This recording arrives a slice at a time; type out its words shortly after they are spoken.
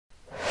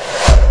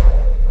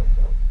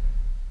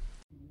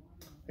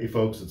Hey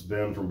folks, it's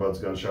Ben from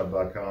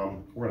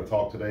budsgunshop.com. We're going to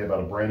talk today about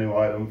a brand new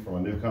item from a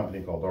new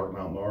company called Dark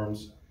Mountain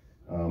Arms.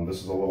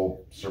 This is a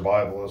little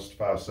survivalist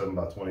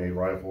 5.7x28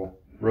 rifle.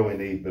 Really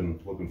neat.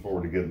 Been looking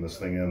forward to getting this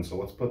thing in. So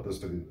let's put this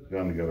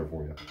gun together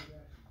for you.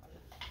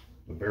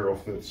 The barrel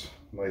fits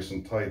nice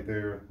and tight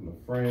there in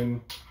the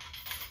frame.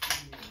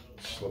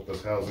 Slip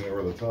this housing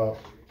over the top.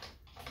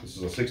 This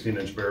is a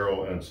 16-inch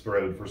barrel and it's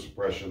threaded for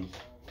suppression.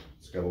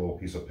 It's got a little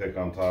piece of pick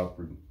on top.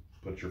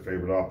 Put your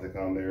favorite optic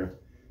on there.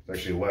 It's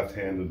actually a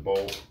left-handed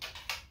bolt.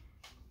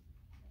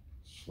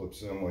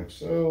 Slips in like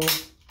so.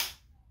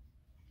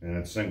 And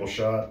it's single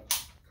shot,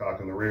 cock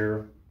in the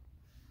rear.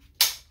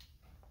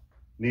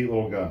 Neat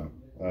little gun.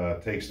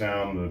 Takes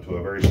down into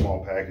a very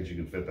small package. You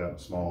can fit that in a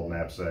small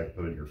knapsack,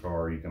 put it in your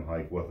car, you can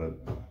hike with it.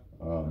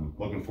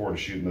 Looking forward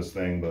to shooting this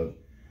thing, but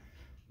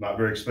not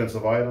very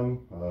expensive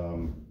item.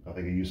 I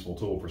think a useful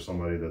tool for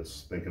somebody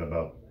that's thinking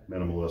about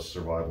minimalist,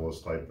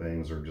 survivalist type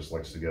things, or just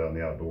likes to get out in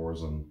the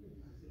outdoors and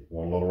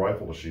want a little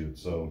rifle to shoot.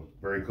 So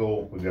very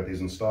cool. We've got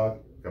these in stock.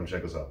 Come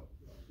check us out.